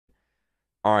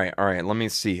All right. Let me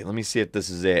see. Let me see if this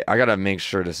is it. I gotta make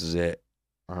sure this is it.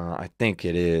 I think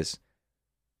it is.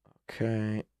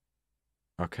 Okay.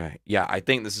 Okay. Yeah, I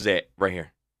think this is it right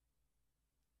here.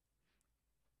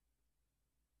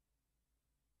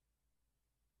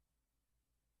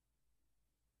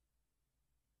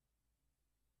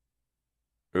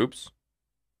 Oops.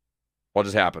 What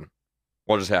just happened?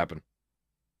 What just happened?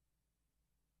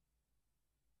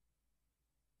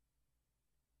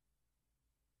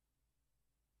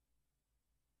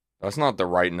 That's not the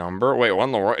right number. Wait, what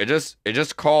in the world? It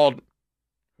just called.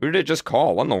 Who did it just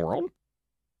call? What in the world?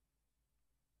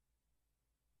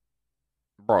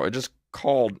 Bro, it just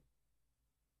called.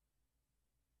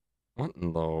 What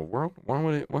in the world? Why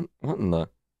would it what in the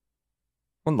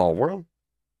world?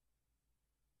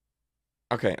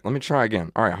 Okay, let me try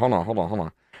again. All right, hold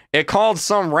on. It called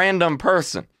some random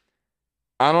person.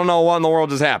 I don't know what in the world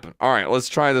just happened. All right, let's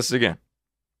try this again.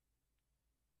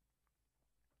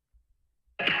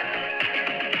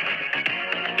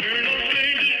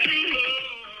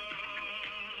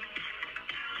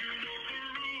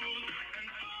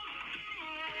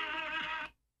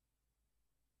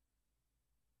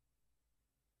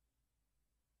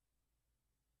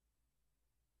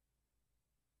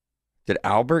 Did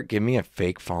Albert give me a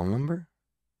fake phone number?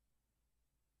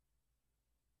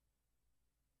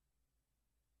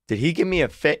 Did he give me a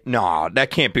fake? Nah, that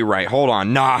can't be right. Hold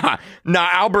on. Nah,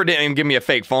 Albert didn't even give me a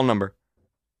fake phone number.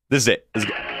 This is it.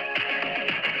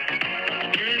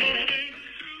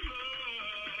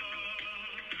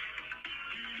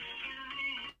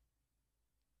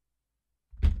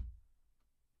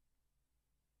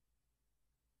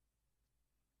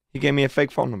 He gave me a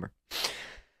fake phone number.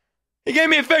 He gave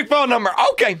me a fake phone number.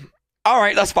 Okay. All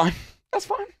right, that's fine. That's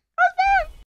fine.